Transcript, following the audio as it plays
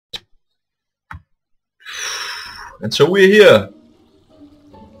And so we're here.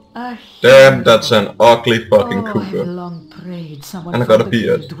 Damn, that's an ugly fucking cougar. I've long prayed someone And I from got a the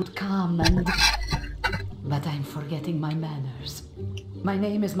beard. guild would come and... But I'm forgetting my manners. My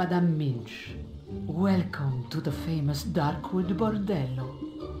name is Madame Minch. Welcome to the famous Darkwood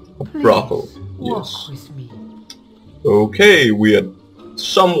Bordello. Please, Bravo, walk yes. with me. Okay, we're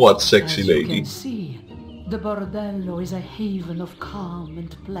somewhat sexy As you lady. can see, the Bordello is a haven of calm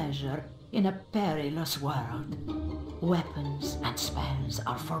and pleasure in a perilous world. Weapons and spells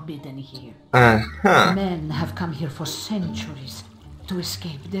are forbidden here. Uh-huh. Men have come here for centuries to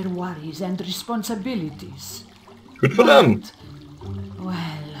escape their worries and responsibilities. Good for them.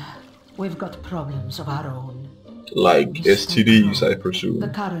 Well, we've got problems of our own. Like Mr. STDs, Crow, I presume. the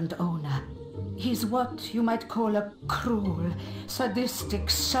current owner. He's what you might call a cruel, sadistic,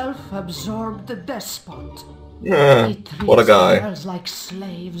 self-absorbed despot. Yeah, He treats what a guy. girls like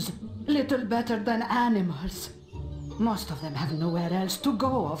slaves, little better than animals. Most of them have nowhere else to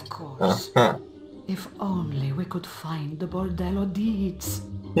go, of course. Uh-huh. If only we could find the Bordello deeds.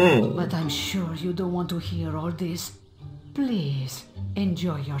 But I'm sure you don't want to hear all this. Please,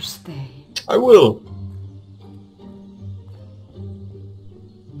 enjoy your stay. I will.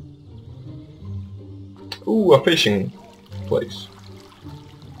 Ooh, a fishing place.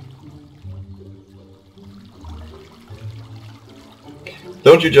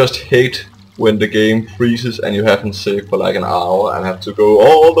 Don't you just hate when the game freezes and you haven't saved for like an hour and have to go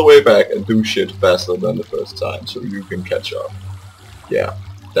all the way back and do shit faster than the first time so you can catch up? Yeah,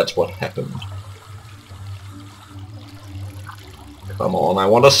 that's what happened. Come on, I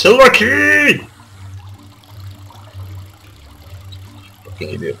want a silver key! Fucking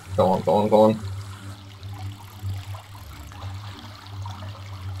idiot. Go on, go on, go on.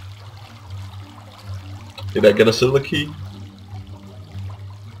 Did I get a silver key?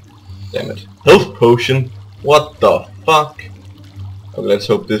 Damn it. Health potion? What the fuck? Okay, let's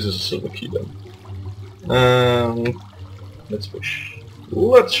hope this is a silver key then. Let's fish.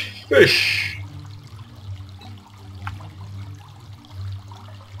 Let's fish!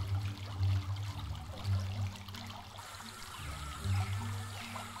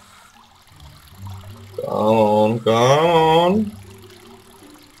 Come on, come on.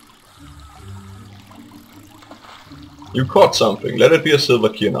 You caught something. Let it be a silver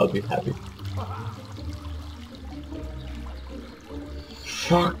key and I'll be happy.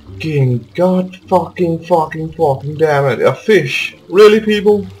 Fucking god fucking damn it. A fish. Really,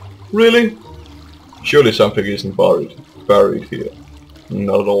 people? Really? Surely something isn't buried here.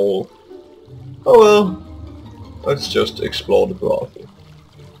 Not at all. Oh well. Let's just explore the brothel.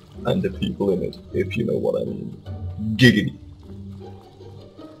 And the people in it, if you know what I mean. Giggity.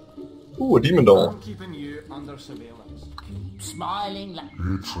 Ooh, a demon door. I'm keeping you under surveillance. Keep smiling like...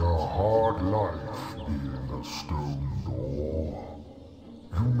 It's a hard life being a stone door.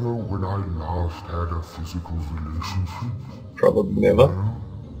 You know when I last had a physical relationship? Probably never.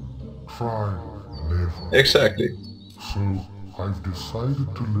 Try never. Exactly. So I've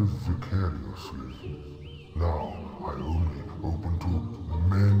decided to live vicariously. Now I only open to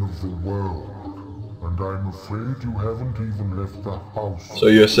men of the world. And I'm afraid you haven't even left the house. So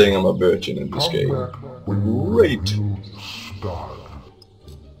you're saying I'm a virgin in this Come game? back when you're Great. a real stud.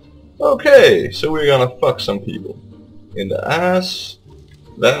 Okay, so we're gonna fuck some people. In the ass,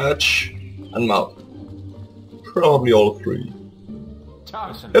 vag, and mouth. Probably all three.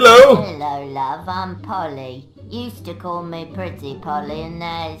 Hello! Hello, love. I'm Polly. Used to call me Pretty Polly, and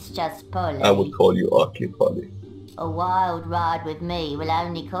now it's just Polly. I would call you Ugly Polly. A wild ride with me will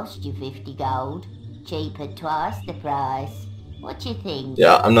only cost you 50 gold. Cheap at twice the price. What you think?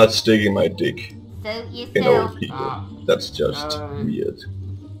 Yeah, I'm not sticking my dick Suit in yourself. old people. That's just weird.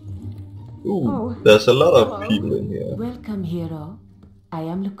 Ooh, there's a lot of people in here. Welcome, hero. I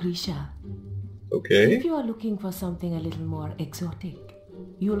am Lucretia. Okay. If you are looking for something a little more exotic,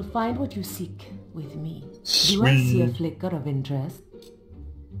 you will find what you seek with me. Do I see a Sweet. flicker of interest?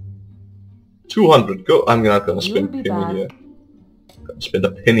 200, go. I'm not gonna You'll spend a be penny back. here. Gonna spend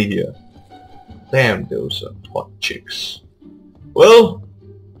a penny here. Damn, those are hot chicks. Well,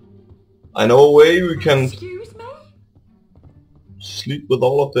 I know a way we can Excuse me? sleep with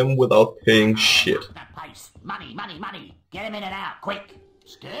all of them without paying shit. That pace. Money, money, money. Get him in and out, quick.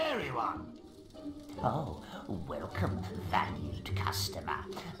 Scary one. Oh, welcome, valued customer.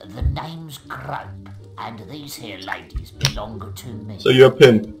 The name's Grope, and these here ladies belong to me. So you're a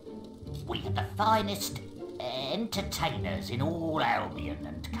pimp. We are the finest entertainers in all Albion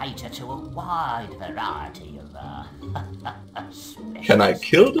and cater to a wide variety of Can I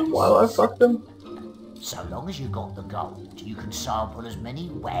kill them while I fuck them? So long as you got the gold, you can sample as many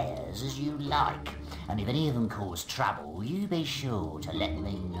wares as you like. And if any of them cause trouble, you be sure to let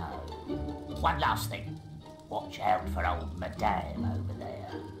me know. One last thing. Watch out for old Madame over there.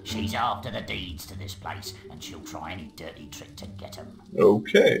 She's after the deeds to this place, and she'll try any dirty trick to get 'em.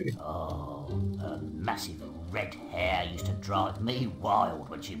 Okay. Oh, her massive red hair used to drive me wild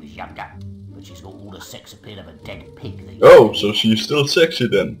when she was younger. But she's got all the sex appeal of a dead pig these Oh, days. so she's still sexy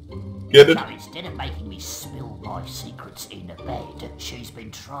then. Get it? So instead of making me spill my secrets in bed, she's been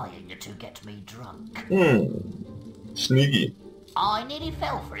trying to get me drunk. Sneaky. I nearly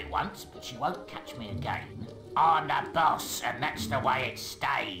fell for it once, but she won't catch me again. I'm the boss, and that's the way it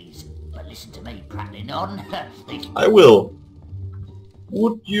stays. But listen to me prattling on. These I will.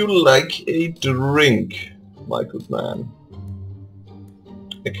 Would you like a drink, my good man?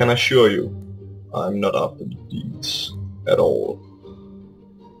 I can assure you, I'm not after the deeds at all.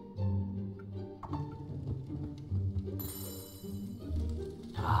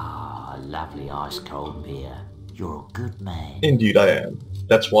 lovely ice cold beer. You're a good man. Indeed I am.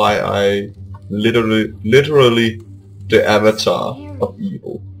 That's why I literally the avatar of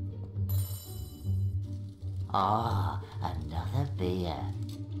evil. Ah, another beer.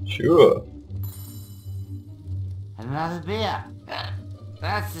 Sure. Another beer.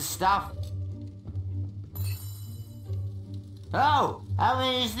 That's the stuff. Oh, how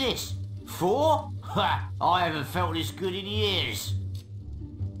many is this? 4? I haven't felt this good in years.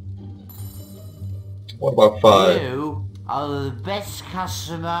 What about 5? You are the best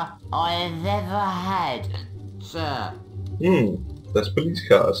customer I have ever had, sir. There's police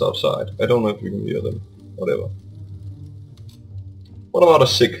cars outside. I don't know if we can hear them. Whatever. What about a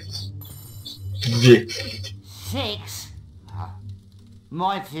 6th? 6?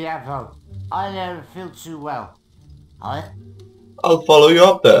 Mighty Apple, I never feel too well. I'll follow you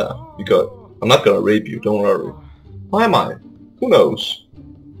up there, because I'm not gonna rape you, don't worry. Why am I? Who knows?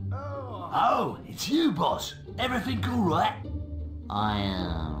 Oh, it's you, boss. Everything cool, right?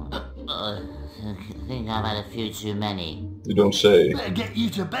 I think I've had a few too many. You don't say. Better get you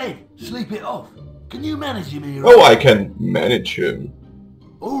to bed. Sleep it off. Can you manage him here? Oh, I can manage him.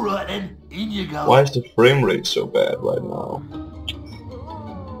 Alright then, in you go. Why is the frame rate so bad right now?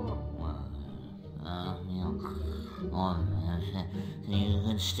 You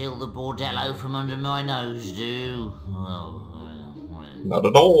can steal the bordello from under my nose, do? Not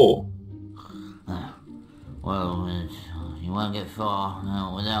at all. Well, you won't get far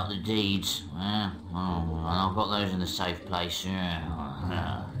without the deeds. And I've got those in the safe place.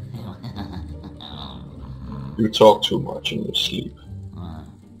 You talk too much in your sleep.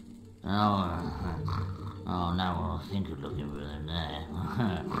 Oh no, I think of looking for them there.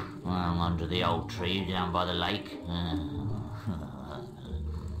 Well, under the old tree down by the lake.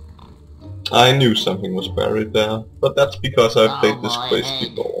 I knew something was buried there, but that's because I've played this place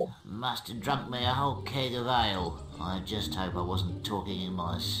before. Must have drunk me a whole keg of ale. I just hope I wasn't talking in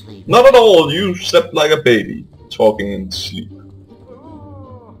my sleep. Not at all, you slept like a baby, talking in sleep.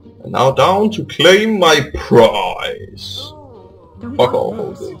 And now down to claim my prize. Fuck off,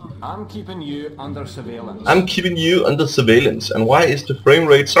 old lady. I'm keeping you under surveillance. I'm keeping you under surveillance, and why is the frame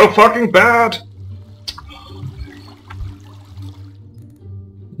rate so fucking bad?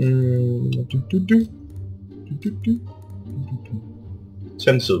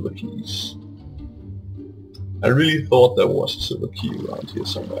 10 silver keys. I really thought there was a silver key around here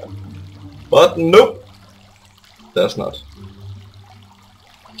somewhere. But nope! There's not.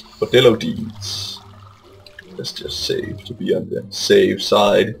 Bordello deeds. Let's just save to be on the safe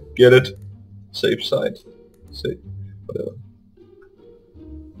side. Get it? Safe side. Safe. Whatever.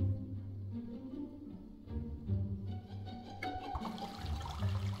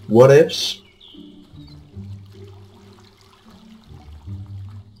 What ifs?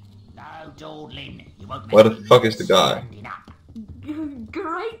 No dawdling. You won't Where the fuck is the guy?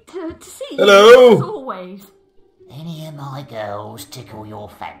 Great to see Hello. you, as always. Any of my girls tickle your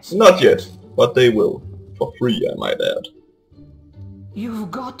fancy? Not yet, but they will. For free, I might add.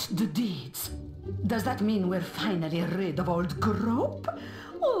 You've got the deeds. Does that mean we're finally rid of old Grope?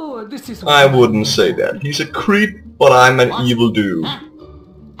 Oh, this is... I wouldn't say that. He's a creep, but I'm an What? evil dude. Huh?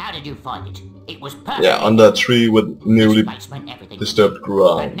 How did you find it? It was perfect. Yeah, under a tree with newly Basement, everything. disturbed But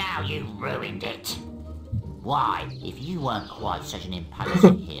ground. now you've ruined it. Why, if you weren't quite such an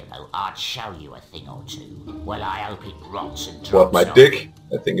imposing hero, I'd show you a thing or two. Well, I hope it rots and drops What, my off. dick?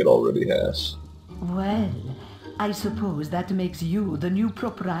 I think it already has. Well, I suppose that makes you the new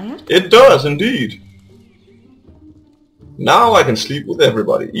proprietor? It does, indeed. Now I can sleep with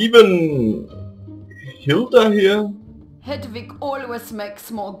everybody. Even... Hilda here? Hedwig always makes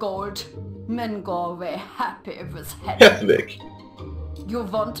more gold. Men go away happy with Hedwig. Hedwig. You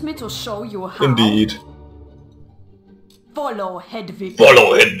want me to show you how? Indeed. Follow Hedwig.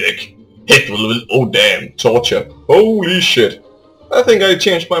 Follow Hedwig. Hedwig will... Oh damn. Torture. Holy shit. I think I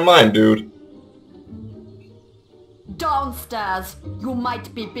changed my mind, dude. Downstairs, you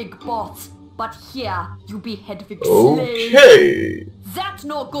might be big boss, but here you be Hedwig's slave. Okay. That's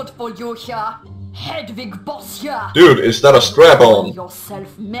no good for you here. Hedwig boss here. Dude, is that a strap-on?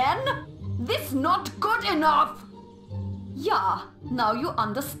 Yourself, man. This not good enough. Yeah, now you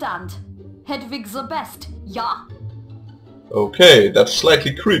understand. Hedwig's the best, yeah. Okay, that's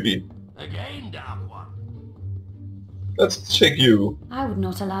slightly creepy. Again, Dark One. Let's check you. I would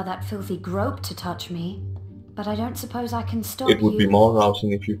not allow that filthy grope to touch me. But I don't suppose I can stop you. It would be more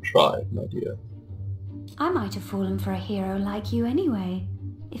rousing if you tried, my dear. I might have fallen for a hero like you anyway,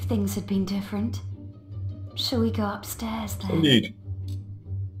 if things had been different. Shall we go upstairs then? Indeed.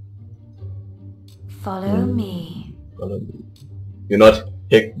 Follow me. Follow me. You're not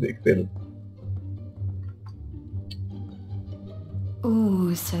Hedwig, then.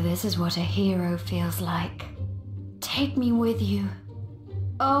 Ooh, so this is what a hero feels like. Take me with you.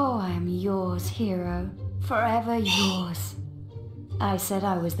 Oh, I am yours, hero. Forever yours. I said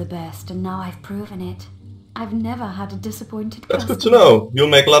I was the best, and now I've proven it. I've never had a disappointed That's customer. good to know. You'll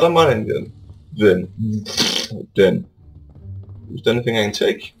make a lot of money then. Then. Is there anything I can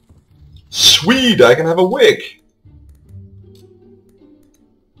take? Sweet! I can have a wig!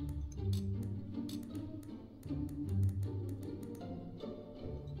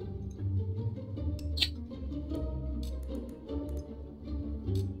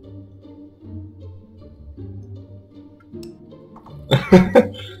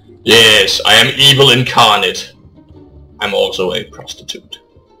 Yes, I am evil incarnate. I'm also a prostitute.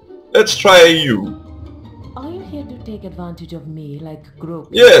 Let's try you. Are you here to take advantage of me like Grope?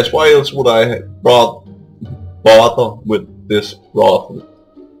 Yes, why else would I bother with this brothel?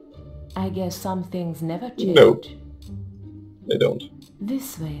 I guess some things never change. No, they don't.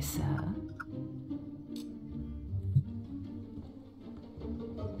 This way, sir.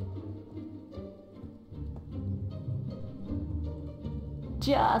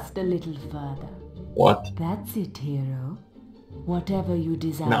 Just a little further. What? That's it, hero. Whatever you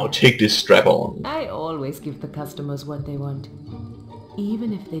desire. Now take this strap on. I always give the customers what they want.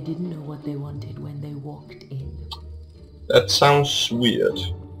 Even if they didn't know what they wanted when they walked in. That sounds weird.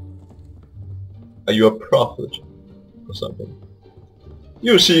 Are you a prophet or something?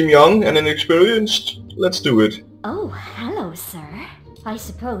 You seem young and inexperienced. Let's do it. Oh, hello, sir. I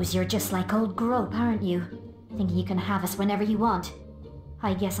suppose you're just like old Grope, aren't you? Thinking you can have us whenever you want.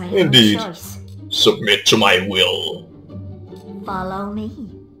 I guess I have Indeed. no choice. Submit to my will. Follow me.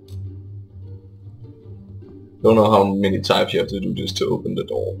 Don't know how many times you have to do this to open the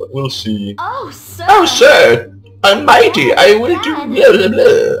door, but we'll see. Oh, sir! Oh, sir! I'm mighty! I will do blah blah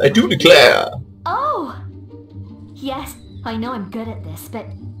blah! I do declare! Oh! Yes, I know I'm good at this, but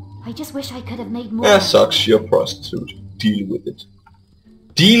I just wish I could have made more. That sucks, you're a prostitute. Deal with it.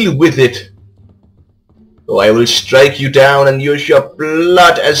 Deal with it! Or I will strike you down and use your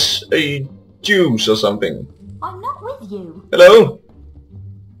blood as a juice or something. I'm not with you. Hello?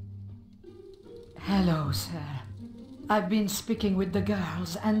 Hello, sir. I've been speaking with the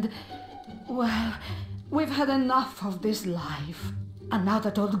girls and, well, we've had enough of this life. And now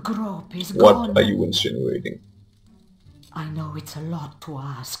that old Grope is gone... What are you insinuating? I know it's a lot to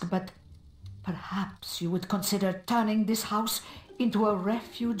ask, but perhaps you would consider turning this house into a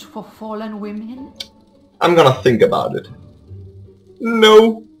refuge for fallen women? I'm gonna think about it.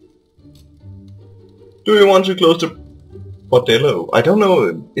 No. Do you want to close the bordello? I don't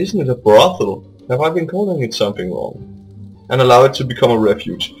know, isn't it a brothel? Have I been calling it something wrong? And allow it to become a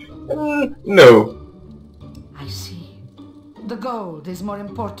refuge? No. I see. The gold is more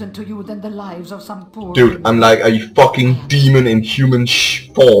important to you than the lives of some poor Dude, women. I'm like a fucking demon in human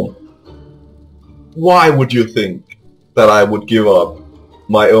form. Why would you think that I would give up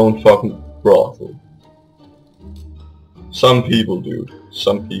my own fucking brothel? Some people, dude.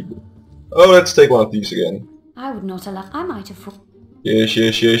 Some people. Oh, let's take one of these again. I would not allow... I might have... Yes,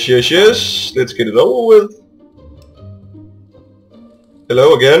 yes, yes, yes, yes. Let's get it over with.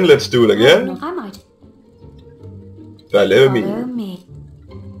 Hello again. Let's do it again. I might... Follow Follow me. me.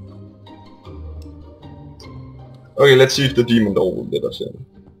 Okay, let's see if the demon doll will let us in.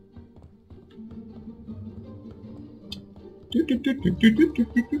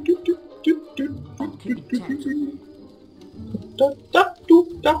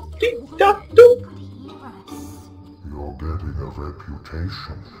 Your getting a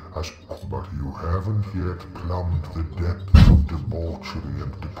reputation as, but you haven't yet plumbed the depths of debauchery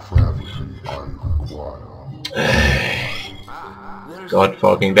and depravity I require. God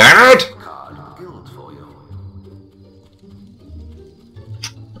fucking damn it!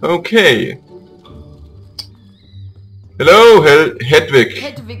 Okay. Hello, Hedwig.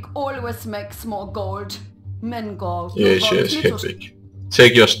 Hedwig always makes more gold. Men go. Yes, Hedwig.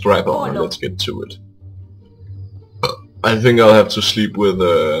 Take your strap on and let's get to it. I think I'll have to sleep with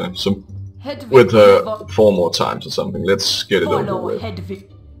her 4 more times or something. Let's get it over with. Hedwig.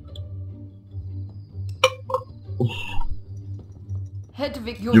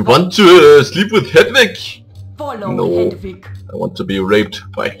 Hedwig, you want to sleep with Hedwig? No, Hedwig. I want to be raped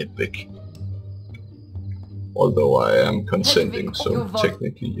by Hedwig. Although I am consenting, Hedwig, so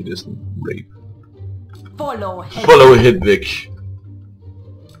technically it isn't rape. Follow Hedwig.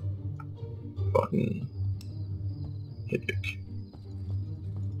 Fucking Hedwig.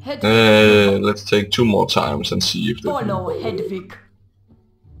 Let's take 2 more times and see if they follow Hedwig.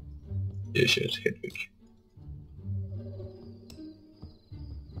 Yes, Hedwig.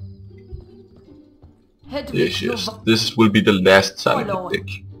 Hedwig. Yes. This will be the last time, Hedwig.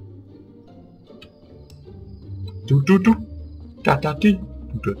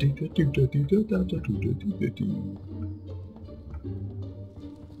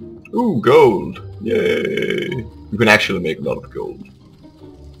 Ooh, gold! Yay! You can actually make a lot of gold.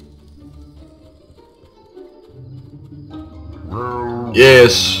 Well,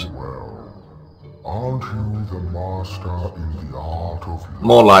 yes! Aren't you the master in the art of life?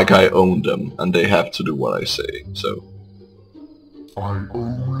 More like I own them, and they have to do what I say, so... I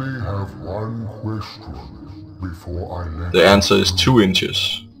only have one question before I let the answer is 2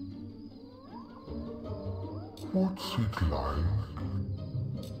 inches. What's it like?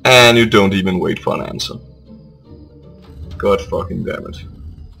 And you don't even wait for an answer. God fucking damn it.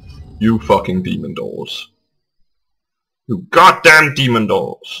 You fucking demon doors. You goddamn demon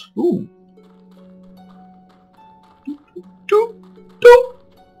doors. Ooh.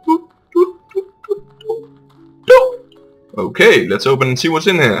 Okay, let's open and see what's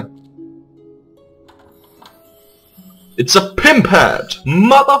in here. It's a pimp hat!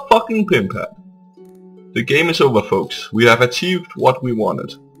 Motherfucking pimp hat! The game is over, folks. We have achieved what we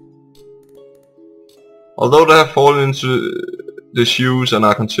wanted. Although they have fallen into disuse and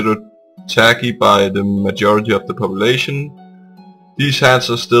are considered tacky by the majority of the population, these hats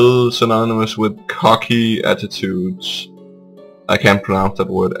are still synonymous with cocky attitudes, I can't pronounce that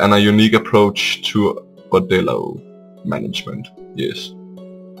word, and a unique approach to bordello management. Yes.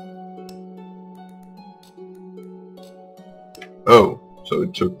 Oh, so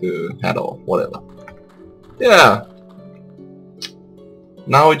it took the hat off, whatever. Yeah.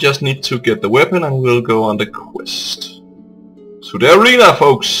 Now we just need to get the weapon and we'll go on the quest. To the arena,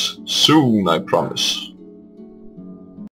 folks! Soon, I promise.